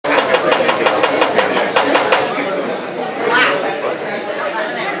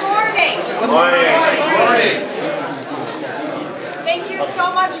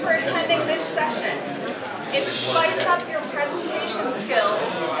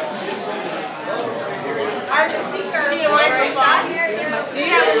Do you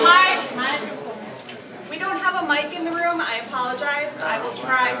have a mic? We don't have a mic in the room. I apologize. I will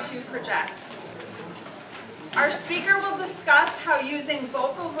try to project. Our speaker will discuss how using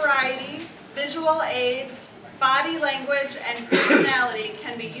vocal variety, visual aids, body language, and personality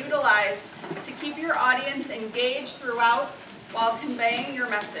can be utilized to keep your audience engaged throughout while conveying your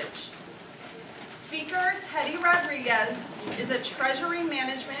message. Speaker Teddy Rodriquez is a Treasury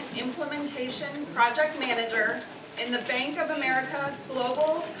Management Implementation Project Manager in the Bank of America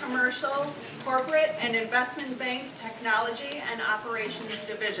Global Commercial, Corporate, and Investment Bank Technology and Operations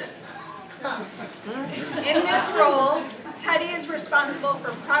Division. In this role, Teddy is responsible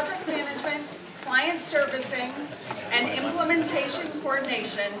for project management, client servicing, and implementation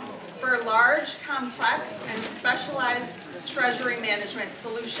coordination for large, complex, and specialized treasury management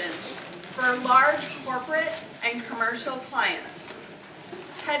solutions for large corporate and commercial clients.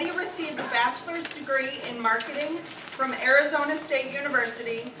 Teddy received a bachelor's degree in marketing from Arizona State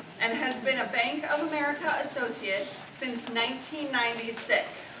University and has been a Bank of America associate since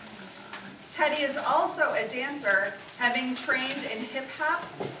 1996. Teddy is also a dancer, having trained in hip-hop,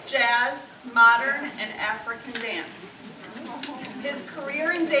 jazz, modern, and African dance. His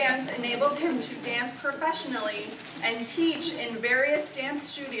career in dance enabled him to dance professionally and teach in various dance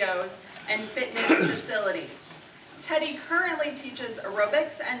studios and fitness facilities. Teddy currently teaches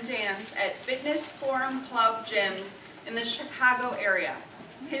aerobics and dance at Fitness Forum Club gyms in the Chicago area.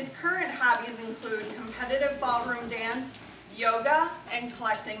 His current hobbies include competitive ballroom dance, yoga, and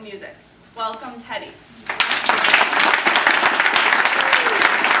collecting music. Welcome, Teddy.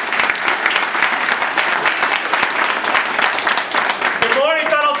 Good morning,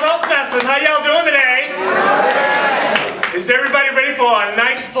 fellow Toastmasters. How y'all doing today? Is everybody ready for a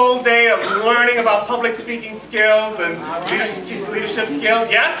nice full day of learning about public speaking skills and leadership skills?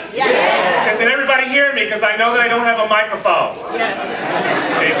 Yes? Yes. Can everybody hear me? Because I know that I don't have a microphone. Yes.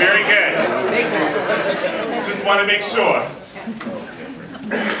 Okay, very good. Just want to make sure.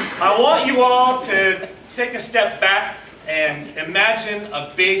 I want you all to take a step back and imagine a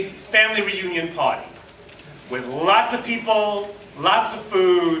big family reunion party with lots of people, lots of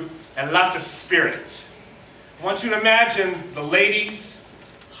food, and lots of spirit. I want you to imagine the ladies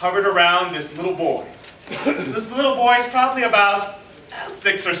hovered around this little boy. This little boy is probably about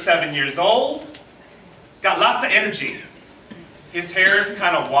 6 or 7 years old, got lots of energy. His hair is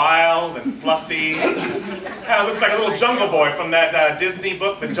kind of wild and fluffy, kind of looks like a little jungle boy from that Disney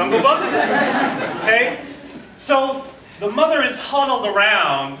book, The Jungle Book. Okay? So the mother is huddled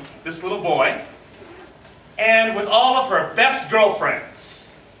around this little boy, and with all of her best girlfriends.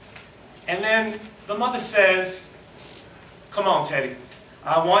 And then the mother says, "Come on, Teddy,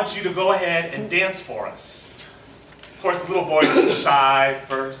 I want you to go ahead and dance for us." Of course, the little boy is shy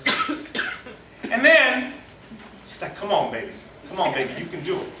first. And then she's like, "Come on, baby. Come on, baby, you can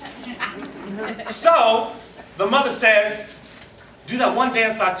do it." So the mother says, "Do that one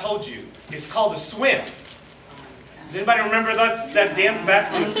dance I told you. It's called the swim." Does anybody remember that dance back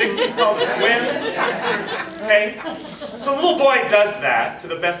from the 60s called the swim? Okay? So the little boy does that to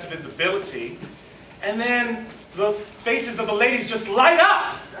the best of his ability. And then the faces of the ladies just light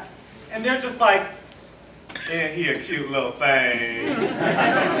up. And they're just like, "Ain't he a cute little thing?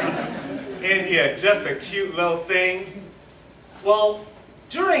 Ain't he just a cute little thing?" Well,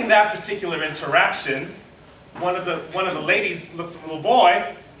 during that particular interaction, one of the ladies looks at the little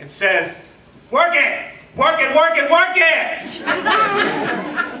boy and says, "Work it! Work it, work it, work it!"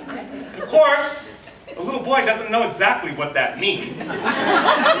 And of course, the little boy doesn't know exactly what that means.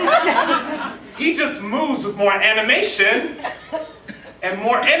 He just moves with more animation and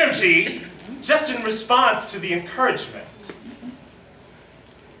more energy just in response to the encouragement.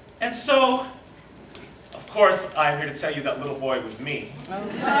 And so, of course, I'm here to tell you that little boy was me.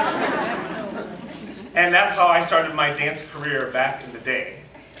 And that's how I started my dance career back in the day.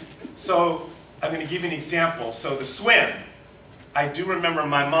 So I'm going to give you an example. So the swim, I do remember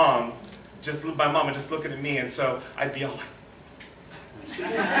my mom would just looking at me, and so I'd be all like,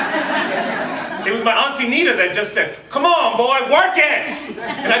 it was my Auntie Nita that just said, "Come on, boy, work it!"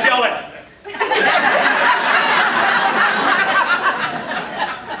 And I'd be all like,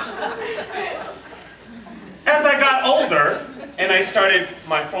 as I got older, and I started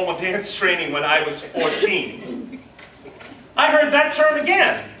my formal dance training when I was 14, I heard that term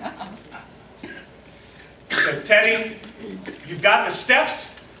again. It said, "Teddy, you've got the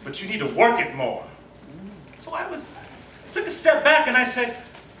steps, but you need to work it more." So I took a step back and I said,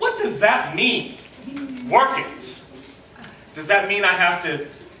 what does that mean? Work it. Does that mean I have to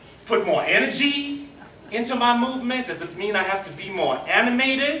put more energy into my movement? Does it mean I have to be more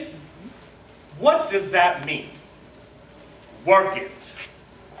animated? What does that mean? work it.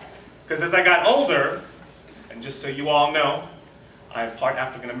 Because as I got older, and just so you all know, I'm part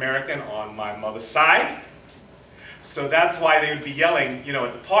African American on my mother's side. So that's why they would be yelling, you know,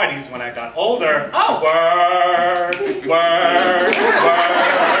 at the parties when I got older, oh, work, work, work,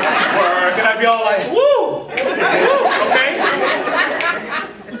 work. And I'd be all like, woo, woo, okay?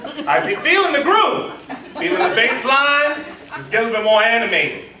 I'd be feeling the groove, feeling the bass line, just get a little bit more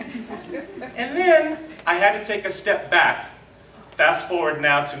animated. And then I had to take a step back. Fast forward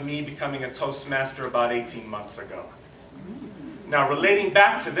now to me becoming a Toastmaster about 18 months ago. Now, relating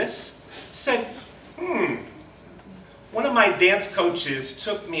back to this, said, one of my dance coaches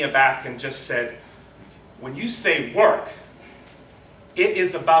took me aback and just said, when you say work, it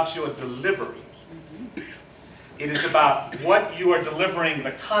is about your delivery. It is about what you are delivering,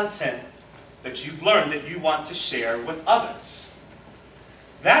 the content that you've learned that you want to share with others.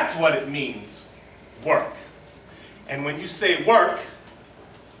 That's what it means, work. And when you say work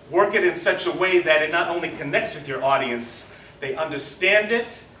it in such a way that it not only connects with your audience, they understand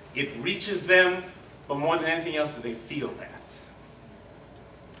it, it reaches them, but more than anything else, they feel that.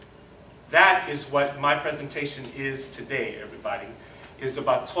 That is what my presentation is today, everybody. Is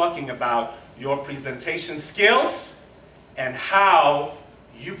about talking about your presentation skills and how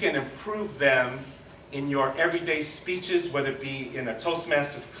you can improve them in your everyday speeches, whether it be in a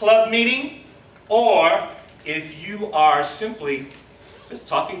Toastmasters Club meeting, or if you are simply just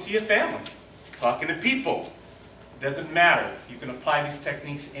talking to your family, talking to people. It doesn't matter. You can apply these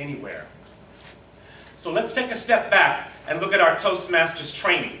techniques anywhere. So let's take a step back and look at our Toastmasters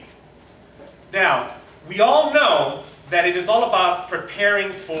training. Now, we all know that it is all about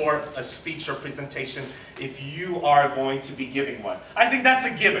preparing for a speech or presentation if you are going to be giving one. I think that's a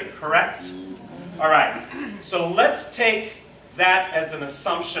given, correct? All right, so let's take that as an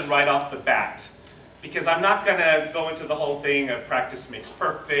assumption right off the bat, because I'm not going to go into the whole thing of practice makes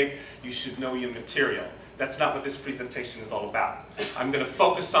perfect, you should know your material. That's not what this presentation is all about. I'm going to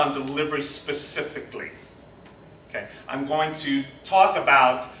focus on delivery specifically. Okay, I'm going to talk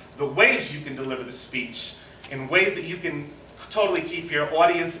about the ways you can deliver the speech in ways that you can totally keep your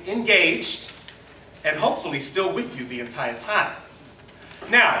audience engaged and hopefully still with you the entire time.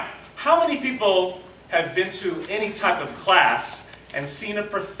 Now, how many people have been to any type of class and seen a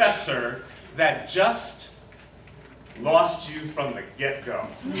professor that just lost you from the get-go?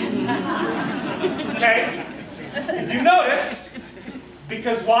 Okay? You notice,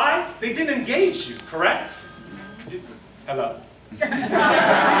 because why? They didn't engage you, correct? Hello?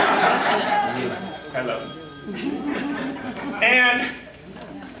 Hello? And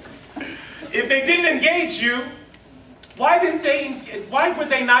if they didn't engage you, why were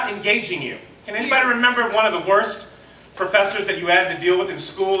they not engaging you? Can anybody remember one of the worst professors that you had to deal with in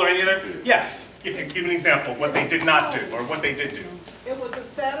school or any other? Yes, give an example of what they did not do or what they did do. It was a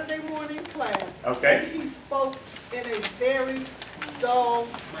Saturday morning class. Okay. And he spoke in a very dull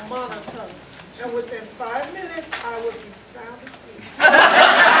monotone. And within 5 minutes, I would be sound asleep.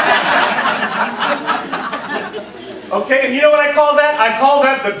 Okay, and you know what I call that? I call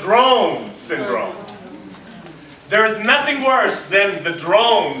that the drone syndrome. There is nothing worse than the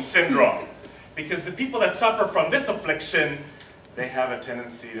drone syndrome. Because the people that suffer from this affliction, they have a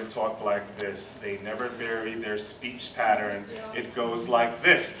tendency to talk like this. They never vary their speech pattern. It goes like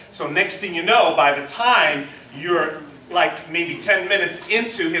this. So next thing you know, by the time you're like maybe 10 minutes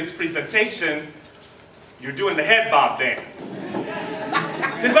into his presentation, you're doing the head bob dance.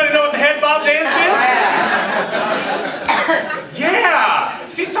 Does anybody know what the head bob dance is? Yeah!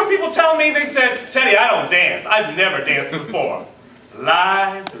 See, some people tell me, they said, Teddy, I don't dance. I've never danced before.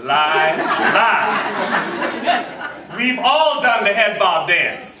 Lies, lies, lies. We've all done the head bob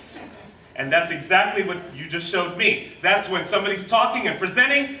dance. And that's exactly what you just showed me. That's when somebody's talking and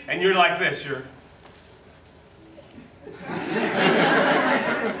presenting, and you're like this. You're...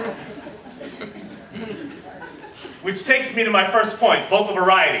 Which takes me to my first point, vocal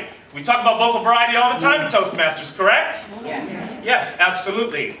variety. We talk about vocal variety all the time in Toastmasters, correct? Yes. Yes,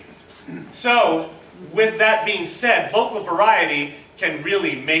 absolutely. So, with that being said, vocal variety can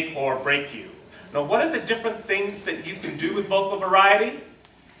really make or break you. Now, what are the different things that you can do with vocal variety?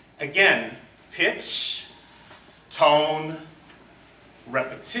 Again, pitch, tone,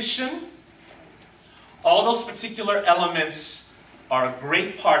 repetition. All those particular elements are a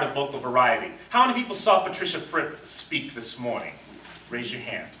great part of vocal variety. How many people saw Patricia Fripp speak this morning? Raise your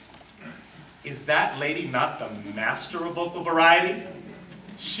hand. Is that lady not the master of vocal variety?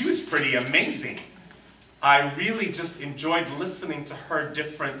 She was pretty amazing. I really just enjoyed listening to her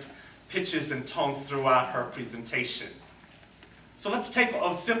different pitches and tones throughout her presentation. So let's take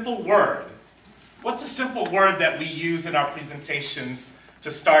a simple word What's a simple word that we use in our presentations to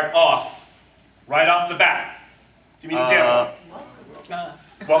start off, right off the bat? Give me an example.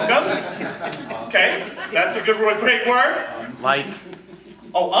 Welcome? Okay, that's a good word, great word. Like.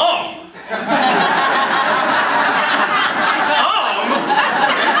 Oh,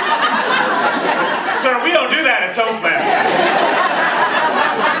 Sir, we don't do that at Toastmasters.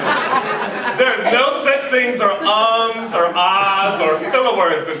 There's no such things or ums or ahs or filler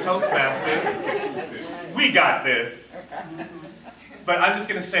words in Toastmasters. We got this. But I'm just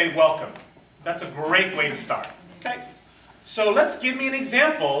going to say welcome. That's a great way to start. Okay? So let's give me an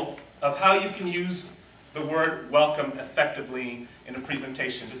example of how you can use the word welcome effectively in a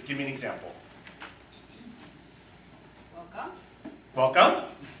presentation. Just give me an example. Welcome. Welcome.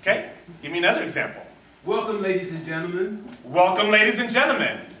 Okay. Give me another example. Welcome, ladies and gentlemen. Welcome, ladies and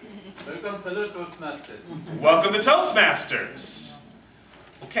gentlemen. Welcome, fellow Toastmasters. Welcome to Toastmasters.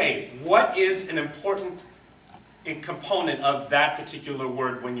 Okay, what is an important component of that particular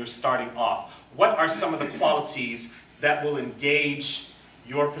word when you're starting off? What are some of the qualities that will engage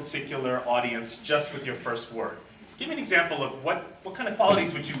your particular audience just with your first word? Give me an example of what kind of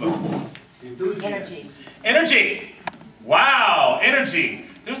qualities would you look for? Enthusiasm. Energy. Energy. Wow, energy.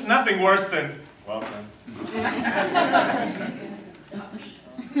 There's nothing worse than welcome.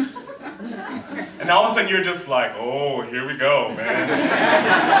 And all of a sudden you're just like, oh, here we go, man.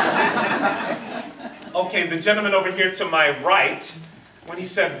 Okay, the gentleman over here to my right, when he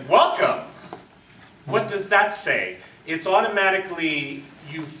said welcome, what does that say? It's automatically,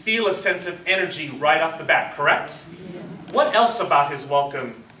 you feel a sense of energy right off the bat, correct? What else about his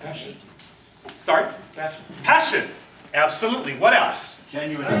welcome? Passion. Sorry? Passion. Passion. Absolutely. What else?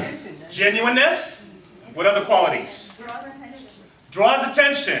 Genuineness. Genuineness. What other qualities? Draws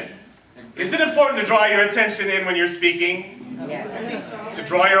attention. Is it important to draw your attention in when you're speaking? Yeah. To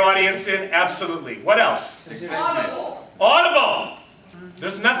draw your audience in? Absolutely. What else? Audible. Audible.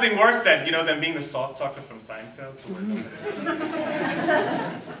 There's nothing worse than, than being the soft talker from Seinfeld.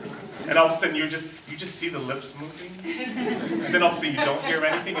 And all of a sudden you just see the lips moving. And then all of a sudden you don't hear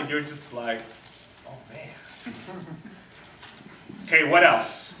anything and you're just like, oh man. Okay, what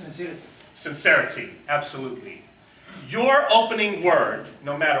else? Sincerity. Sincerity, absolutely. Your opening word,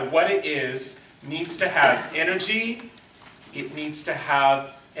 no matter what it is, needs to have energy. It needs to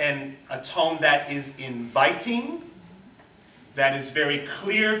have a tone that is inviting, that is very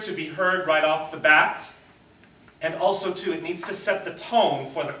clear to be heard right off the bat. And also, too, it needs to set the tone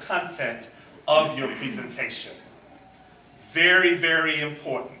for the content of your presentation. Very, very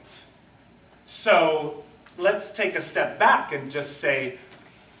important. So let's take a step back and just say,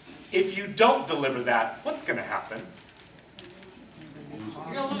 if you don't deliver that, what's going to happen?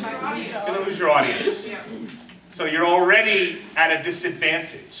 You're going to lose your audience. You're going to lose your audience. So you're already at a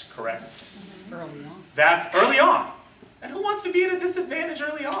disadvantage, correct? Early on. That's early on. And who wants to be at a disadvantage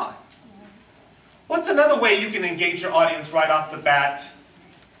early on? What's another way you can engage your audience right off the bat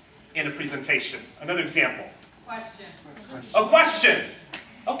in a presentation? Another example. Question. A question.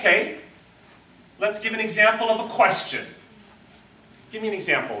 Okay. Let's give an example of a question. Give me an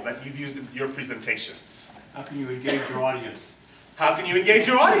example that you've used in your presentations. How can you engage your audience? How can you engage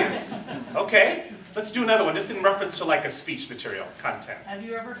your audience? Okay. Let's do another one, just in reference to like a speech material, content. Have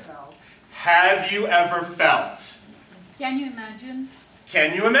you ever felt? Have you ever felt? Can you imagine?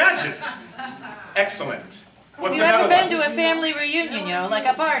 Can you imagine? Excellent. What's You another ever been one? to a family reunion, like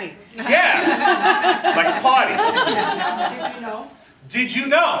a party? Yes. Like a party. Did you know? Did you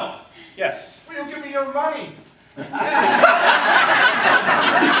know? Yes. Will you give me your money? I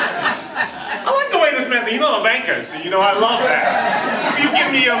like the way this man said, I'm a banker, so I love that. You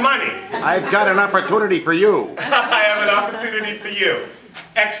give me your money. I've got an opportunity for you. I have an opportunity for you.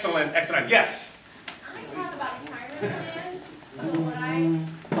 Excellent, excellent. Yes? I talk about retirement plans. So what I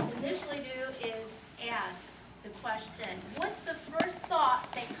initially do is ask the question, what's the first thought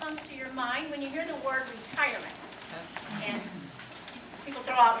that comes to your mind when you hear the word retirement? And people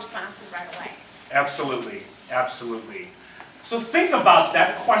throw out responses right away. Absolutely, absolutely. So think about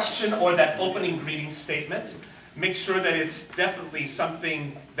that question or that opening greeting statement. Make sure that it's definitely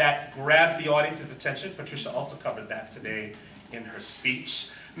something that grabs the audience's attention. Patricia also covered that today in her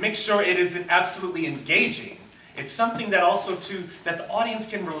speech. Make sure it is absolutely engaging. It's something that also that the audience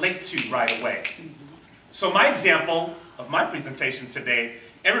can relate to right away. So my example of my presentation today,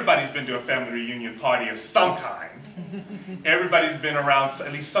 everybody's been to a family reunion party of some kind. Everybody's been around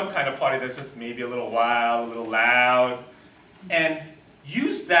at least some kind of party that's just maybe a little wild, a little loud. And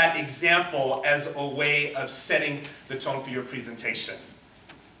use that example as a way of setting the tone for your presentation.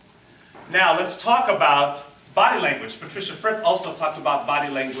 Now let's talk about body language. Patricia Fripp also talked about body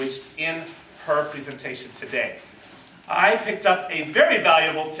language in her presentation today. I picked up a very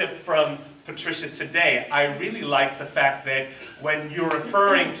valuable tip from Patricia today. I really like the fact that when you're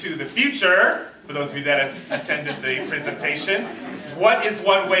referring to the future, for those of you that attended the presentation, what is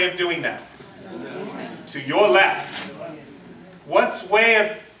one way of doing that? To your left. What's way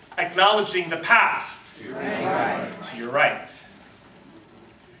of acknowledging the past? To your right.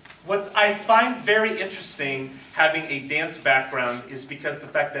 What I find very interesting having a dance background is because the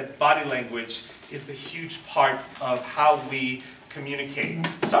fact that body language is a huge part of how we communicate.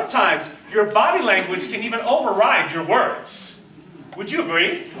 Sometimes your body language can even override your words. Would you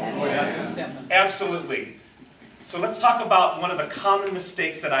agree? Yes. Absolutely. So let's talk about one of the common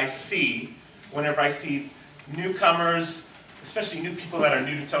mistakes that I see whenever I see newcomers, especially new people that are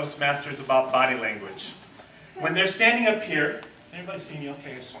new to Toastmasters, about body language. When they're standing up here, everybody see me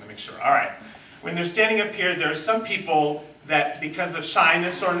okay? I just want to make sure. All right. When they're standing up here, there are some people that because of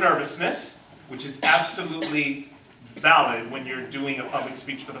shyness or nervousness, which is absolutely valid when you're doing a public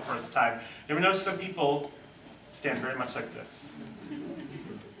speech for the first time, you ever notice some people stand very much like this?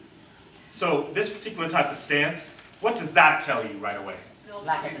 So this particular type of stance, what does that tell you right away?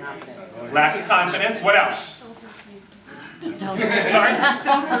 Lack of confidence. Lack of confidence. What else? Sorry?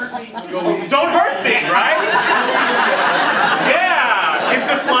 Don't hurt me. Don't hurt me, right? Yeah. It's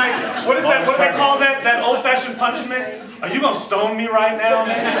just like, what is that? What do they call that? That old-fashioned punishment? Are you gonna stone me right now,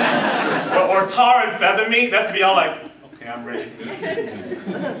 man? Or tar and feather me? That's be all like, okay, I'm ready.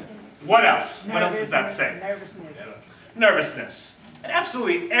 What else? What else does that say? Nervousness. Nervousness. And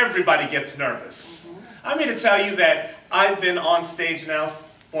absolutely everybody gets nervous. I'm here to tell you that I've been on stage now,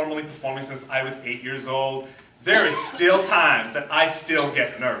 formally performing since I was 8 years old. There is still times that I still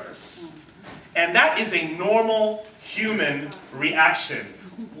get nervous. And that is a normal human reaction.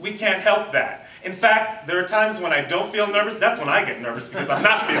 We can't help that. In fact, there are times when I don't feel nervous, that's when I get nervous because I'm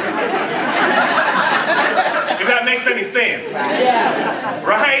not feeling nervous. If that makes any sense. Yes.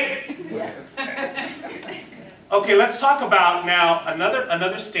 Right? Yes. Okay, let's talk about now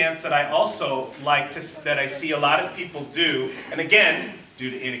another stance that I also like that I see a lot of people do, and again, due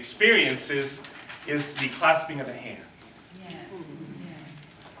to inexperiences, is the clasping of the hands. Yeah.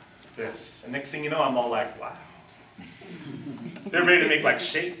 This. And next thing you know, I'm all like, wow. They're ready to make like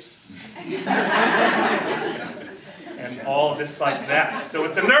shapes. And all this like that. So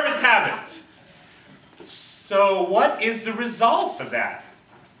it's a nervous habit. So what is the resolve for that?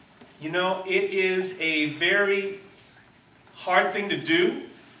 You know, it is a very hard thing to do,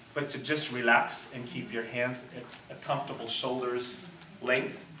 but to just relax and keep your hands at a comfortable shoulder's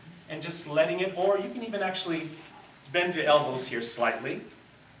length and just letting it, or you can even actually bend the elbows here slightly.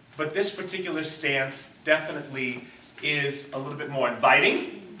 But this particular stance definitely is a little bit more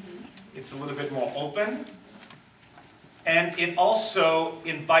inviting. It's a little bit more open. And it also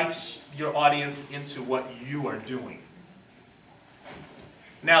invites your audience into what you are doing.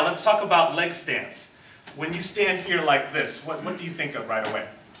 Now let's talk about leg stance. When you stand here like this, what do you think of right away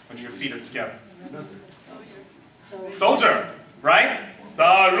when your feet are together? Soldier, right?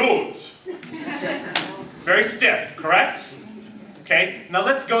 Salute. Very stiff, correct? Okay, now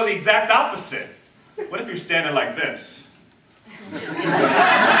let's go the exact opposite. What if you're standing like this?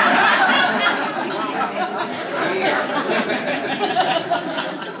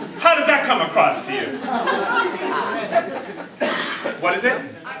 How does that come across to you? What is it?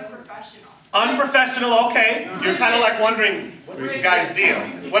 Unprofessional. Unprofessional, okay. You're kind of like wondering, what's this guy's deal?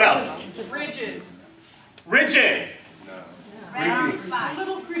 What else? Rigid. Rigid. A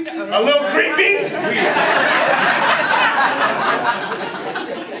little creepy. A little creepy?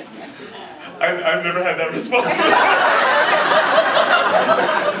 I've never had that response.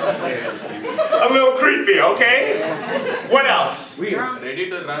 A little creepy, okay? What else? Ready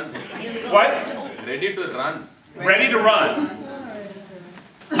to run. What? Ready to run. Ready to run.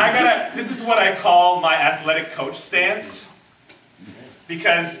 This is what I call my athletic coach stance.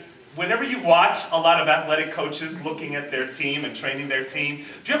 Because whenever you watch a lot of athletic coaches looking at their team and training their team,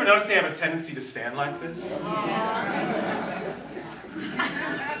 do you ever notice they have a tendency to stand like this?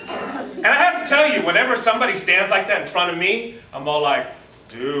 And I have to tell you, whenever somebody stands like that in front of me, I'm all like,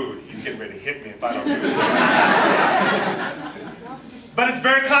 dude, he's getting ready to hit me if I don't do this right. But it's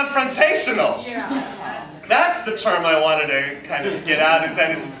very confrontational. Yeah. That's the term I wanted to kind of get out, is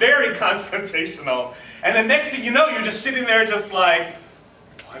that it's very confrontational. And the next thing you know, you're just sitting there just like,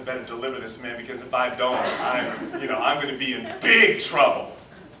 oh, I better deliver this, man, because if I don't, I'm going to be in big trouble.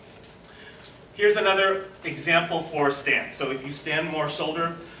 Here's another example for a stance. So if you stand more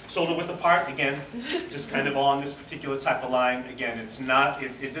shoulder width apart, again, just kind of on this particular type of line, again, it's not,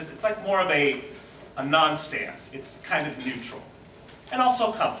 it's like more of a non-stance. It's kind of neutral and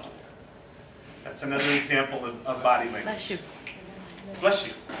also comfortable. That's another example of body language. Bless you. Bless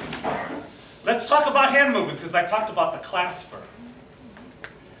you. Let's talk about hand movements, because I talked about the clasper.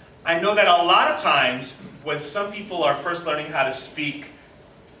 I know that a lot of times when some people are first learning how to speak,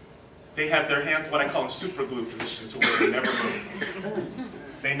 they have their hands, what I call in super glue position, to where they never move.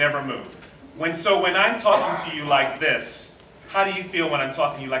 They never move. So when I'm talking to you like this, how do you feel when I'm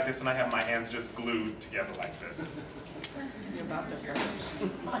talking to you like this and I have my hands just glued together like this? You're about to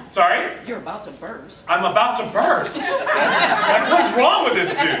burst. Sorry? You're about to burst. I'm about to burst. Like, what's wrong with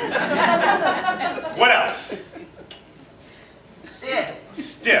this dude? What else?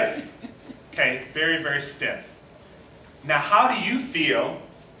 Stiff. Okay, very, very stiff. Now, how do you feel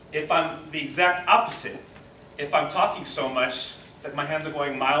if I'm the exact opposite? If I'm talking so much that my hands are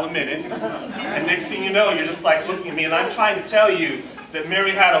going a mile a minute, and next thing you know, you're just like looking at me, and I'm trying to tell you that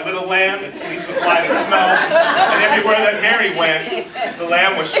Mary had a little lamb, its fleece was white as snow, and everywhere that Mary went, the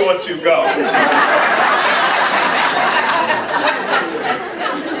lamb was sure to go.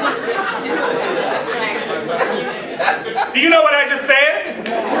 Do you know what I just said?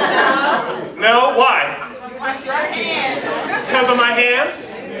 No? Why? Because of my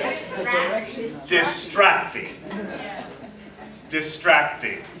hands? Distracting.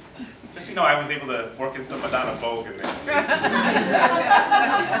 Distracting. Just so you know, I was able to work in some Madonna Vogue in there too.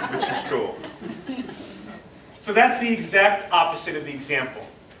 Which is cool. So that's the exact opposite of the example.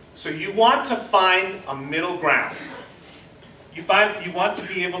 So you want to find a middle ground. You want to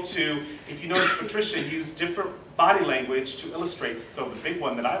be able to, if you notice Patricia used different body language to illustrate. So the big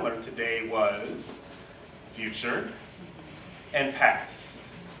one that I learned today was future and past.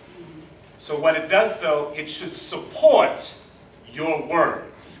 So what it does though, it should support your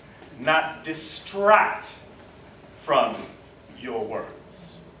words, not distract from your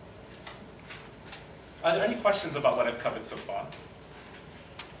words. Are there any questions about what I've covered so far?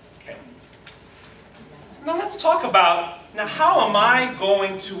 Okay. Now let's talk about, now how am I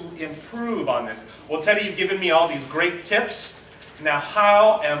going to improve on this? Well, Teddy, you've given me all these great tips. Now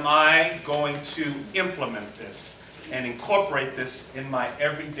how am I going to implement this and incorporate this in my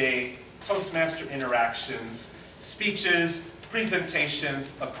everyday Toastmaster interactions, speeches,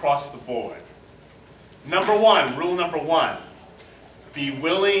 presentations across the board? Number one, rule number one, be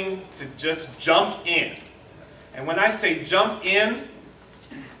willing to just jump in. And when I say jump in,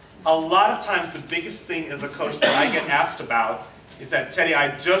 a lot of times the biggest thing as a coach that I get asked about is that, Teddy,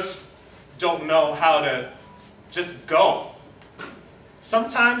 I just don't know how to just go.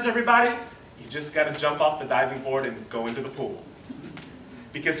 Sometimes, everybody, you just got to jump off the diving board and go into the pool.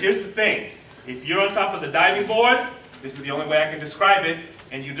 Because here's the thing, if you're on top of the diving board, this is the only way I can describe it,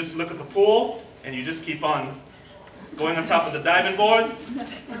 and you just look at the pool, and you just keep on going on top of the diving board,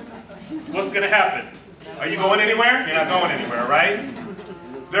 what's going to happen? Are you going anywhere? You're not going anywhere, right?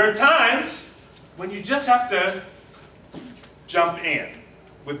 There are times when you just have to jump in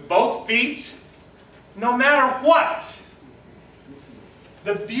with both feet, no matter what.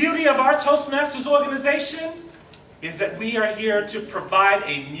 The beauty of our Toastmasters organization is that we are here to provide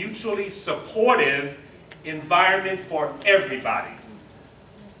a mutually supportive environment for everybody.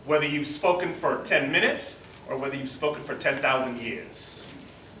 Whether you've spoken for 10 minutes or whether you've spoken for 10,000 years.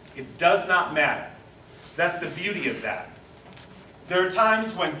 It does not matter. That's the beauty of that. There are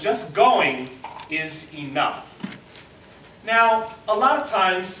times when just going is enough. Now, a lot of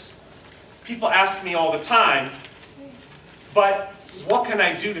times, people ask me all the time, but what can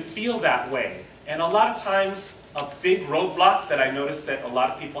I do to feel that way? And a lot of times, a big roadblock that I notice that a lot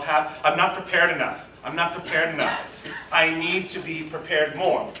of people have, I'm not prepared enough. I'm not prepared enough. I need to be prepared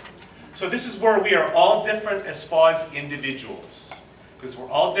more. So this is where we are all different as far as individuals. Because we're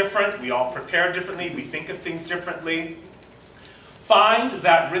all different, we all prepare differently, we think of things differently. Find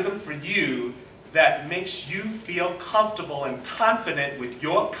that rhythm for you that makes you feel comfortable and confident with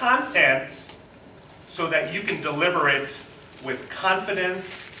your content so that you can deliver it with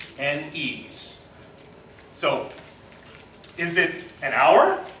confidence and ease. So, is it an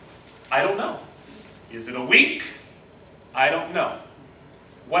hour? I don't know. Is it a week? I don't know.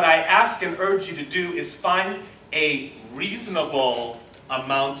 What I ask and urge you to do is find a reasonable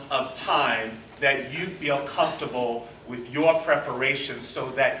amount of time that you feel comfortable with your preparation so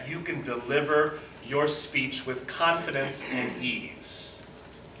that you can deliver your speech with confidence and ease.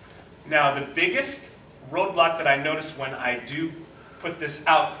 Now, the biggest roadblock that I notice when I do put this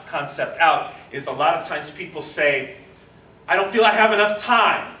concept out, is a lot of times people say, I don't feel I have enough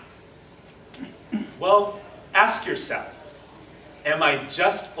time. Well, ask yourself, am I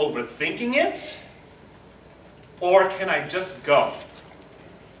just overthinking it? Or can I just go?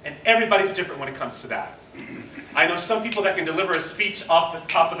 And everybody's different when it comes to that. I know some people that can deliver a speech off the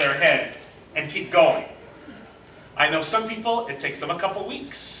top of their head and keep going. I know some people, it takes them a couple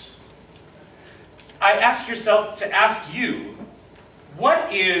weeks. I ask yourself to ask you,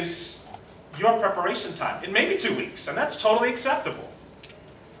 what is your preparation time? It may be 2 weeks, and that's totally acceptable.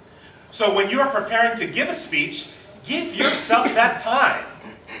 So when you're preparing to give a speech, give yourself that time.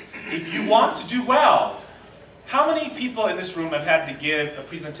 If you want to do well, how many people in this room have had to give a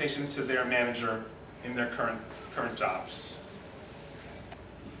presentation to their manager in their current jobs?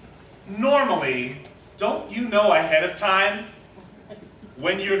 Normally, don't you know ahead of time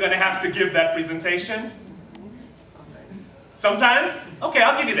when you're going to have to give that presentation? Sometimes? Okay,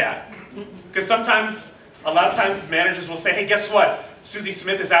 I'll give you that. Because sometimes, a lot of times, managers will say, hey, guess what? Susie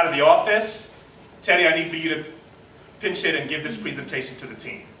Smith is out of the office. Teddy, I need for you to pinch hit and give this presentation to the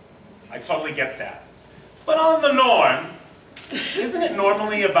team. I totally get that. But on the norm, isn't it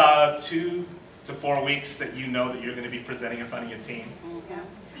normally about 2 to 4 weeks that you know that you're going to be presenting in front of your team?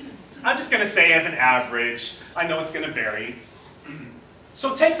 I'm just going to say as an average. I know it's going to vary.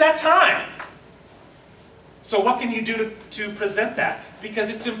 So take that time. So what can you do to present that? Because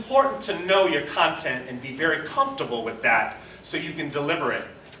it's important to know your content and be very comfortable with that so you can deliver it.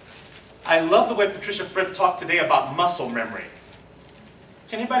 I love the way Patricia Fripp talked today about muscle memory.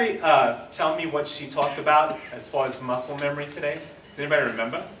 Can anybody tell me what she talked about as far as muscle memory today? Does anybody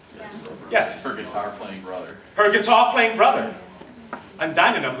remember? Yes. Her guitar playing brother. Her guitar playing brother. I'm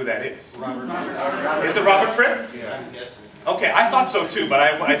dying to know who that is. Is it Robert Fripp? Yeah, I'm guessing. Okay, I thought so too, but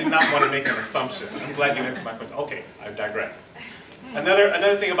I did not want to make an assumption. I'm glad you answered my question. Okay, I digress.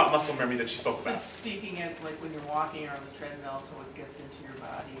 Another thing about muscle memory that she spoke about. Speaking it like when you're walking or on the treadmill, so it gets into your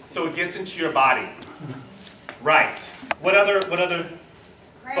body. So it gets into your body. Right. What other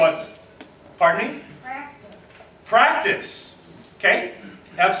thoughts? Pardon me? Practice. Practice. Okay?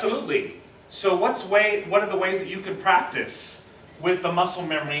 Absolutely. So what are the ways that you can practice with the muscle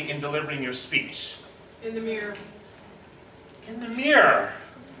memory in delivering your speech? In the mirror. In the mirror.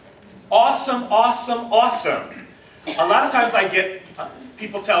 Awesome, awesome, awesome. A lot of times I get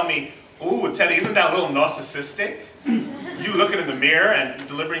people tell me, ooh, Teddy, isn't that a little narcissistic? You looking in the mirror and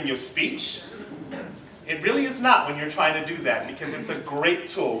delivering your speech? It really is not when you're trying to do that because it's a great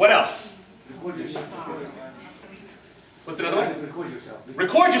tool. What else? Record yourself. What's another one? Record yourself.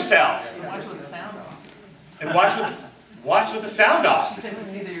 Record yourself. And watch with the sound off. And watch with the sound off. She said to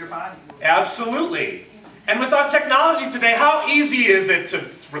see that your body moves. Absolutely. And with our technology today, how easy is it to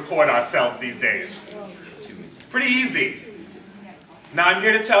record ourselves these days? It's pretty easy. Now I'm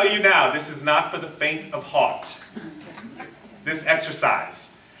here to tell you now, this is not for the faint of heart, this exercise.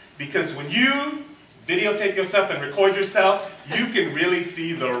 Because when you videotape yourself and record yourself, you can really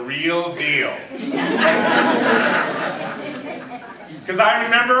see the real deal. Because I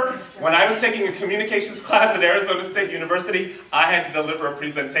remember when I was taking a communications class at Arizona State University, I had to deliver a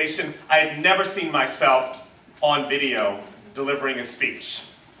presentation. I had never seen myself on video delivering a speech.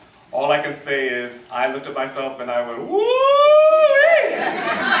 All I can say is, I looked at myself and I went, woo-wee!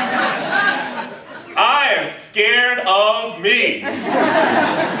 I am scared of me.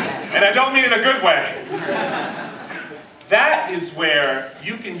 And I don't mean it in a good way. That is where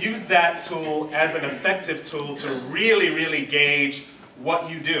you can use that tool as an effective tool to really, really gauge what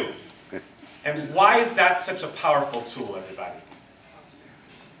you do. And why is that such a powerful tool, everybody?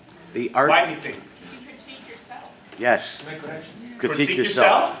 The art. Why do you think? You critique yourself. Yes. Critique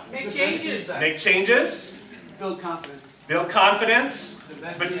yourself. Make changes. Make changes. Build confidence. Build confidence. The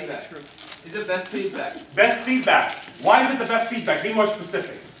best But- feedback. It's the best feedback. Best feedback. Why is it the best feedback? Be more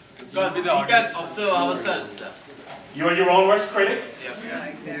specific. Because we can observe ourselves. You are your own worst critic.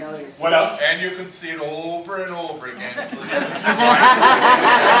 Exactly. What else? And you can see it over and over again.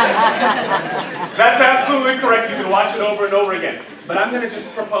 That's absolutely correct. You can watch it over and over again. But I'm going to just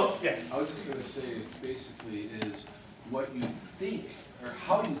propose. Yes. I was just going to say, it basically is what you think, or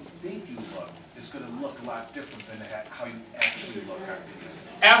how you think you look, is going to look a lot different than how you actually look on video.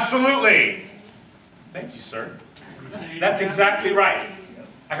 Absolutely. Thank you, sir. That's exactly right.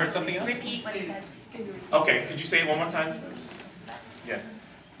 I heard something else? Repeat what he said. Okay, could you say it one more time? Yes.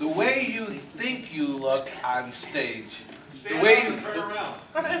 The way you think you look on stage. The way you... Wow.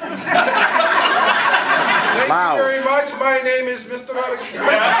 Thank you very much. My name is Mr. Rodriquez.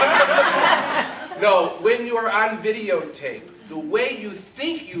 No, when you are on videotape, the way you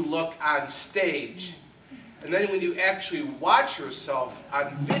think you look on stage, and then when you actually watch yourself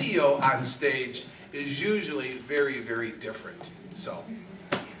on video on stage, is usually very, very different. So.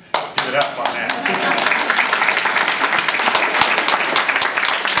 Let's give it up on that.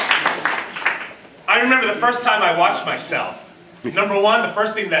 I remember the first time I watched myself. Number one, the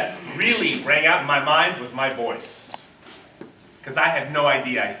first thing that really rang out in my mind was my voice. Because I had no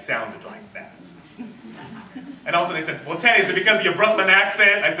idea I sounded like that. And also they said, well, Teddy, is it because of your Brooklyn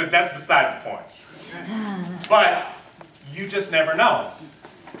accent? I said, that's beside the point. But you just never know.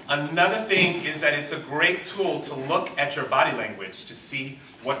 Another thing is that it's a great tool to look at your body language to see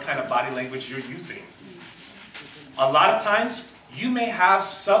what kind of body language you're using. A lot of times, you may have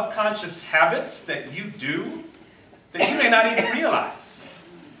subconscious habits that you do that you may not even realize.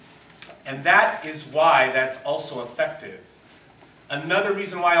 And that is why that's also effective. Another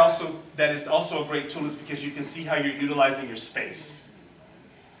reason why that it's also a great tool is because you can see how you're utilizing your space.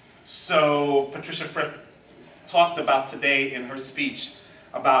 So Patricia Fripp talked about today in her speech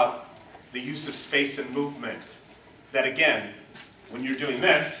about the use of space and movement. That again, when you're doing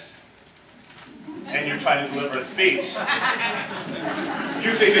this, and you're trying to deliver a speech,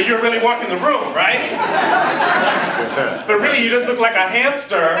 you think that you're really working the room, right? But really, you just look like a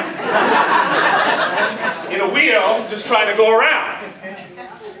hamster in a wheel just trying to go around.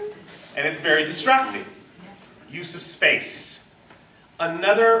 And it's very distracting. Use of space.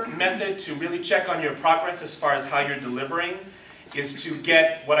 Another method to really check on your progress as far as how you're delivering is to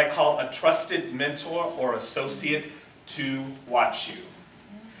get what I call a trusted mentor or associate to watch you.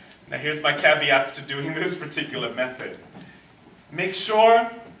 Now here's my caveats to doing this particular method. Make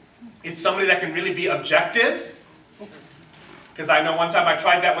sure it's somebody that can really be objective, because I know one time I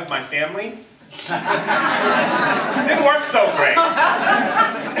tried that with my family. It didn't work so great.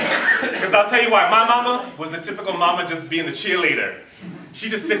 Because I'll tell you why, my mama was the typical mama just being the cheerleader. She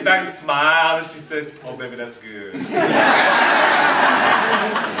just sit back and smile and she said, oh baby, that's good.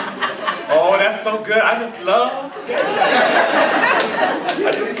 Oh, that's so good. I just love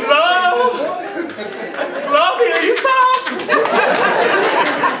hearing you talk.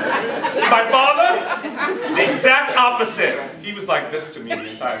 My father, the exact opposite. He was like this to me the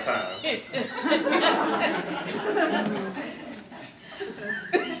entire time.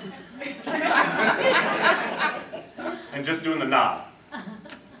 And just doing the nod.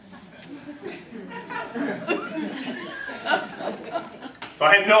 So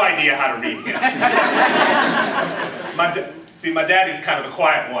I had no idea how to read him. My daddy's kind of the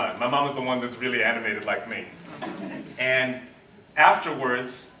quiet one. My mom was the one that's really animated like me. And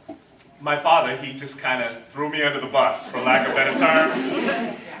afterwards, my father, he just kind of threw me under the bus, for lack of a better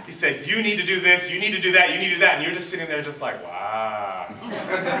term. He said, you need to do this, you need to do that, you need to do that. And you're just sitting there just like, wow.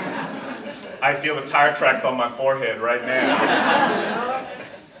 I feel the tire tracks on my forehead right now.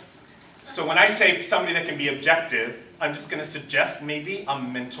 So when I say somebody that can be objective, I'm just going to suggest maybe a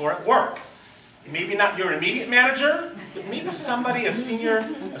mentor at work. Maybe not your immediate manager, but maybe somebody, a senior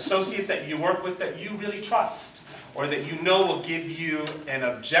associate that you work with that you really trust, or that you know will give you an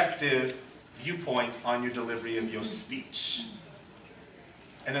objective viewpoint on your delivery of your speech.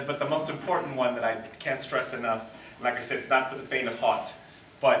 But the most important one that I can't stress enough, like I said, it's not for the faint of heart,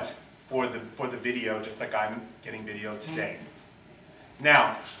 but for the video, just like I'm getting video today.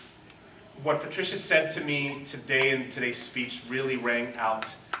 Now, what Patricia said to me today in today's speech really rang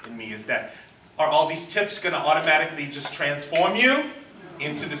out in me is that, are all these tips going to automatically just transform you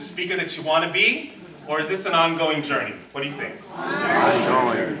into the speaker that you want to be? Or is this an ongoing journey? What do you think?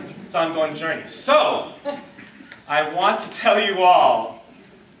 Ongoing. It's an ongoing journey. So, I want to tell you all,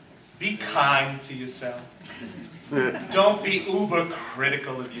 be kind to yourself. Don't be uber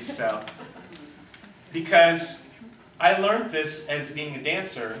critical of yourself. Because I learned this as being a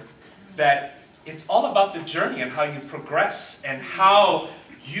dancer, that it's all about the journey and how you progress and how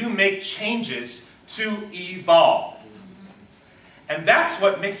you make changes to evolve. And that's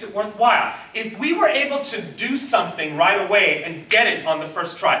what makes it worthwhile. If we were able to do something right away and get it on the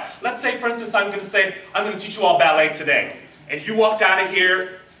first try, let's say, for instance, I'm going to teach you all ballet today, and you walked out of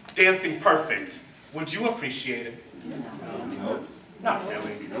here dancing perfect. Would you appreciate it? No. Not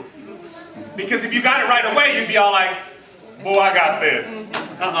really. Because if you got it right away, you'd be all like, boy, I got this.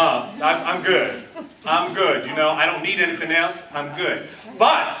 I'm good. I'm good, you know, I don't need anything else, I'm good.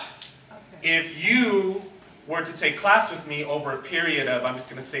 But if you were to take class with me over a period of, I'm just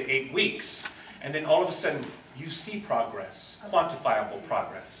going to say 8 weeks, and then all of a sudden you see progress, quantifiable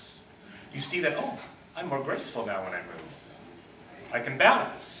progress. You see that, oh, I'm more graceful now when I move. I can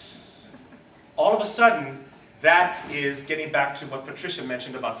balance. All of a sudden, that is getting back to what Patricia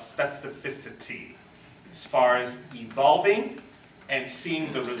mentioned about specificity, as far as evolving and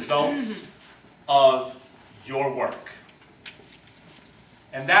seeing the results of your work.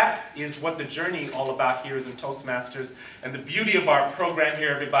 And that is what the journey all about here is in Toastmasters. And the beauty of our program here,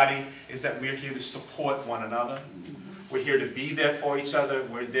 everybody, is that we're here to support one another. We're here to be there for each other.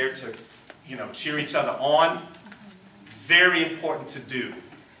 We're there to, cheer each other on. Very important to do.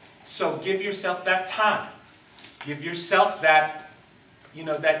 So give yourself that time. Give yourself that you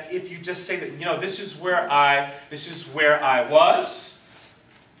know, that if you just say that, you know, this is where I was,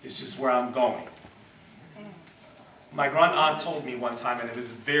 this is where I'm going. My grand aunt told me one time, and it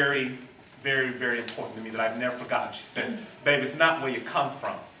was very, very, very important to me that I've never forgotten. She said, babe, it's not where you come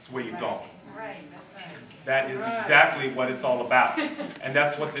from, it's where you're going. That is exactly what it's all about. And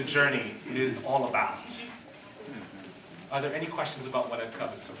that's what the journey is all about. Are there any questions about what I've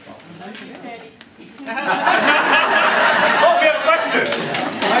covered so far? Oh, we have a question.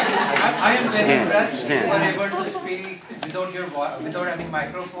 I am very impressed. Stand. You are able to speak without your voice, without any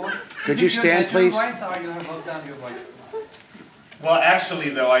microphone. Could you stand, please? Voice, or you have worked on your voice? Well, actually,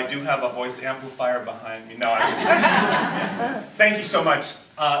 though, I do have a voice amplifier behind me. No, I just... Thank you so much.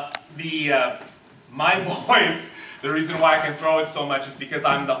 My voice, the reason why I can throw it so much is because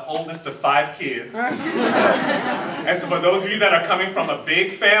I'm the oldest of 5 kids. And so for those of you that are coming from a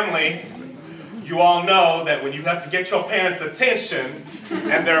big family, you all know that when you have to get your parents' attention,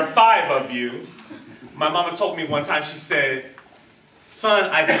 and there are 5 of you, my mama told me one time, she said, son,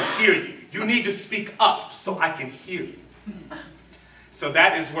 I can hear you. You need to speak up so I can hear you. So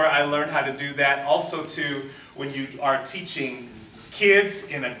that is where I learned how to do that. Also, too, when you are teaching kids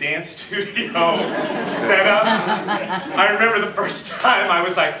in a dance studio setup. I remember the first time I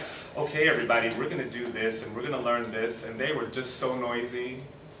was like, okay, everybody, we're going to do this, and we're going to learn this, and they were just so noisy.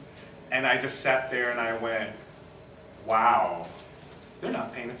 And I just sat there and I went, wow, they're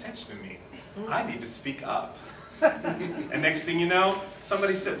not paying attention to me. I need to speak up. And next thing you know,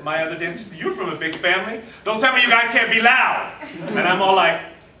 somebody said, my other dancers said, you're from a big family? Don't tell me you guys can't be loud. And I'm all like,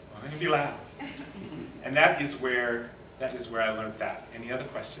 well, I can be loud. And that is where I learned that. Any other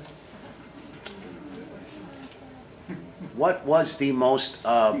questions? What was the most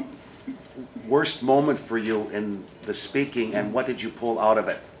worst moment for you in the speaking, and what did you pull out of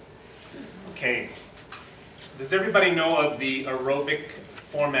it? Okay. Does everybody know of the aerobic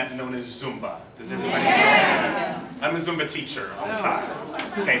format known as Zumba? Does everybody know? I'm a Zumba teacher on the side.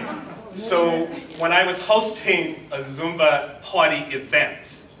 Okay. So when I was hosting a Zumba party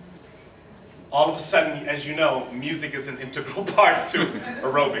event, all of a sudden, as you know, music is an integral part to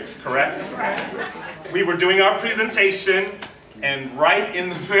aerobics, correct? We were doing our presentation, and right in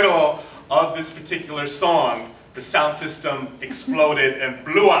the middle of this particular song, the sound system exploded and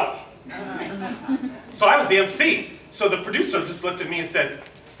blew up. So I was the MC. So the producer just looked at me and said,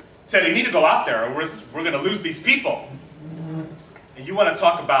 Teddy, you need to go out there or we're going to lose these people. And you want to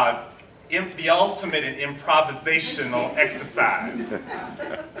talk about the ultimate in improvisational exercise.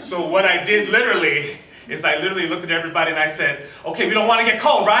 So what I did literally is I literally looked at everybody and I said, okay, we don't want to get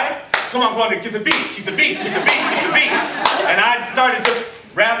cold, right? Come on, get the beat, keep the beat, keep the beat, keep the beat. And I started just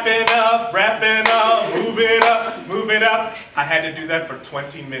wrap it up, move it up, move it up. I had to do that for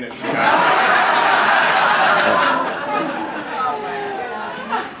 20 minutes, you guys.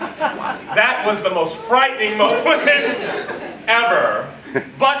 That was the most frightening moment ever.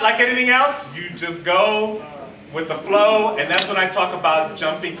 But like anything else, you just go with the flow, and that's when I talk about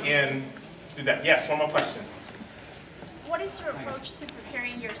jumping in to do that. Yes, one more question. What is your approach to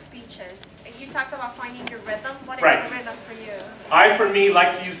preparing your speeches? You talked about finding your rhythm. What is Right. the rhythm for you? I, for me,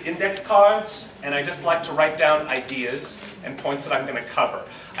 like to use index cards, and I just like to write down ideas and points that I'm going to cover.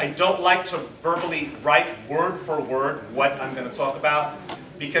 I don't like to verbally write word for word what I'm going to talk about,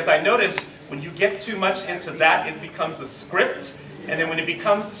 because I notice when you get too much into that, it becomes a script, and then when it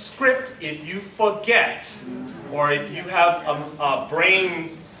becomes a script, if you forget, or if you have a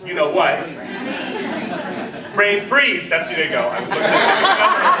brain, you know what? Brain freeze, that's where they go. I was looking at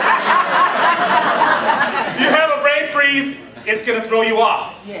you have a brain freeze, it's going to throw you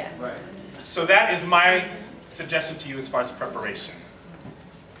off. Yes. Right. So that is my suggestion to you as far as preparation.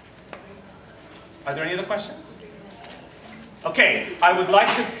 Are there any other questions? Okay, I would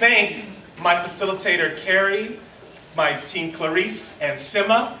like to thank my facilitator, Carrie, my team, Clarice and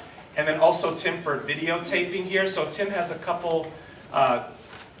Sima, and then also Tim for videotaping here. So Tim has a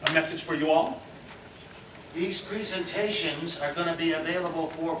message for you all. These presentations are going to be available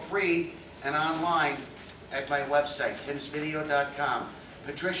for free and online at my website, timsvideo.com.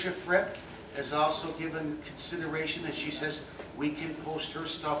 Patricia Fripp has also given consideration that she says we can post her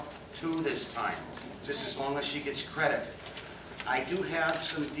stuff too this time, just as long as she gets credit. I do have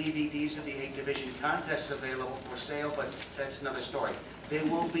some DVDs of the 8 Division contests available for sale, but that's another story. They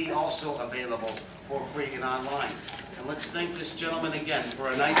will be also available for free and online. And let's thank this gentleman again for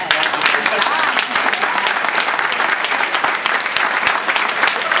a nice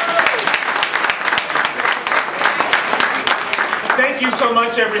Thank you so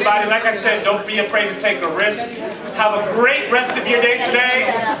much, everybody. Like I said, don't be afraid to take a risk. Have a great rest of your day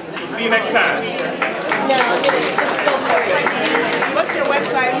today. We'll see you next time.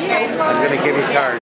 I'm gonna give you cards.